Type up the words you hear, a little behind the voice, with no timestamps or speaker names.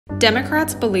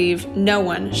Democrats believe no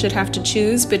one should have to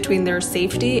choose between their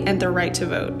safety and their right to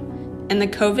vote, and the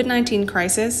COVID-19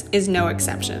 crisis is no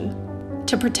exception.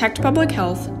 To protect public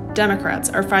health, Democrats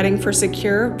are fighting for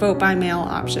secure vote-by-mail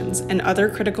options and other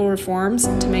critical reforms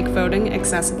to make voting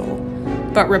accessible.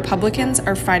 But Republicans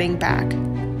are fighting back.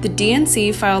 The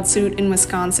DNC filed suit in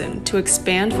Wisconsin to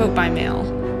expand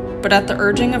vote-by-mail, but at the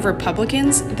urging of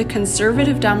Republicans, the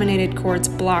conservative-dominated courts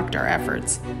blocked our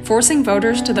efforts, forcing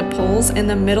voters to the polls in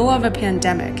the middle of a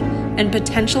pandemic and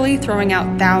potentially throwing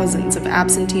out thousands of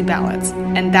absentee ballots.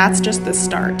 And that's just the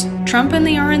start. Trump and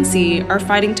the RNC are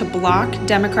fighting to block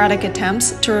Democratic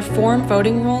attempts to reform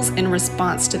voting rules in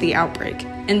response to the outbreak.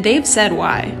 And they've said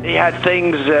why. He had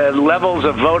things, levels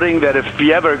of voting that if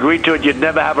you ever agreed to it, you'd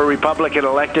never have a Republican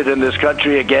elected in this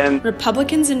country again.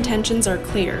 Republicans' intentions are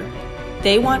clear.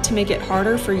 They want to make it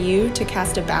harder for you to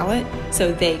cast a ballot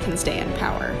so they can stay in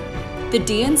power. The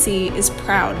DNC is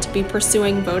proud to be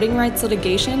pursuing voting rights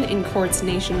litigation in courts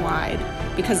nationwide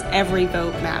because every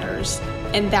vote matters,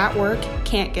 and that work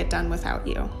can't get done without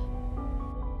you.